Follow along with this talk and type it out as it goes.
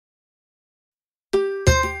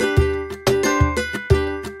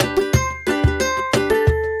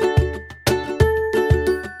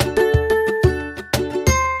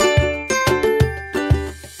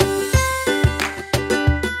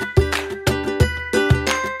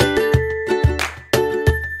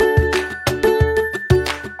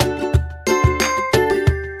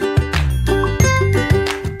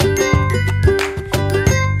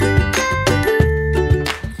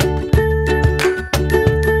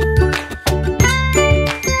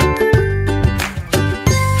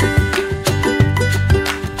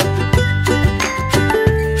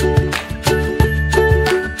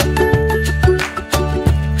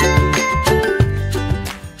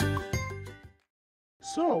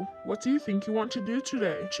So, what do you think you want to do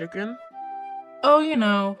today, chicken? Oh,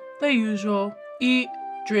 the usual. Eat,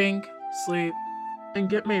 drink, sleep. And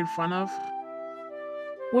get made fun of?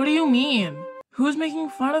 What do you mean? Who's making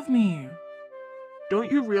fun of me?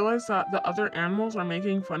 Don't you realize that the other animals are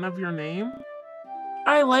making fun of your name?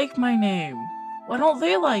 I like my name. Why don't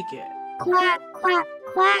they like it? Quack, quack,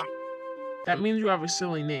 quack. That means you have a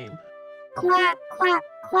silly name. Quack, quack,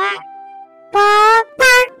 quack. Bark,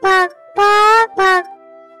 bark, bark, bark, bark.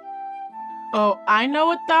 Oh, I know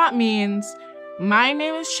what that means. My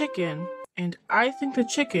name is Chicken, and I think the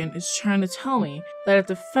chicken is trying to tell me that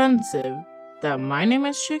it's offensive that my name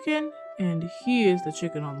is Chicken and he is the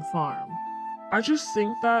chicken on the farm. I just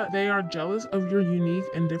think that they are jealous of your unique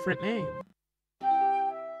and different name.